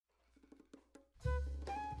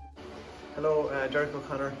Hello, Derek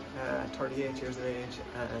O'Connor, 38 years of age,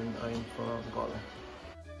 and I'm from Galway.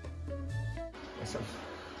 Myself.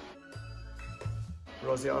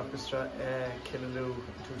 Rosie Orchestra, Killaloo,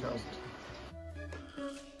 2000.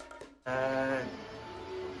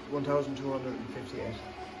 1,258.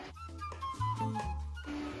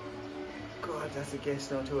 God, that's a guess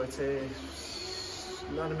now too. I'd say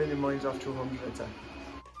not a million miles off 200, I'd say.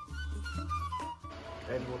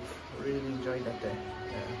 Ed Wolf, really enjoyed that day.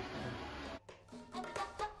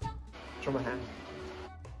 Drumahane.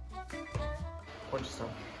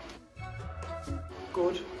 Punchestown.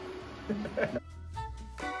 Good.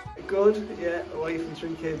 Good, yeah. A wife and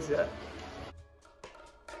 3 kids, yeah.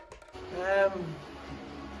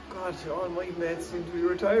 God, all my mates seem to be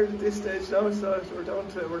retired at this stage now, so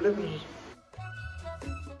we're living it.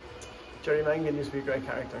 Jerry Mangan used to be a great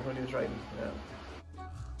character when he was writing.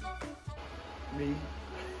 Yeah. Me.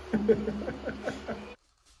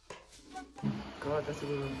 God, that's a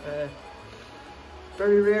good one.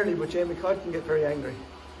 Very rarely, but Jamie Codd can get very angry.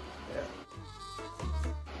 Yeah.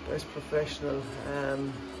 Best professional,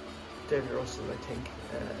 David Russell, I think.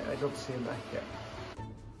 I'd love to see him back, yeah.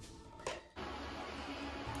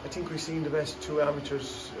 I think we've seen the best 2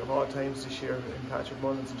 amateurs of all times this year in Patrick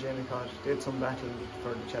Mullins and Jamie Codd. They had some battle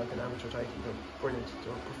for the champion amateur title. They're brilliant.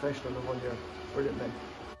 They're professional of 1 year. Brilliant men.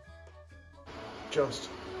 Just.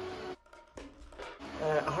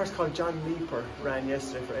 A horse called John Leaper ran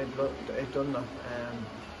yesterday for Ed Dunlop.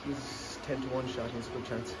 He's 10-1 shot. He's a good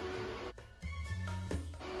chance.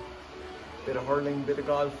 Bit of hurling, bit of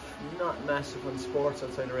golf. Not massive on sports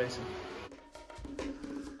outside of racing.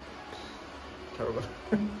 Terrible.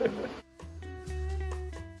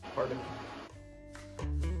 Hurling.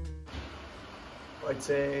 I'd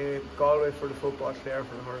say Galway for the football, Clare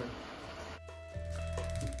for the hurling.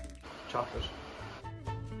 Chocolate.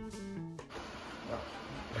 No.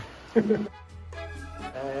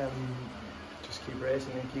 Just keep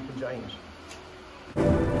racing and keep enjoying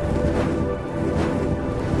it.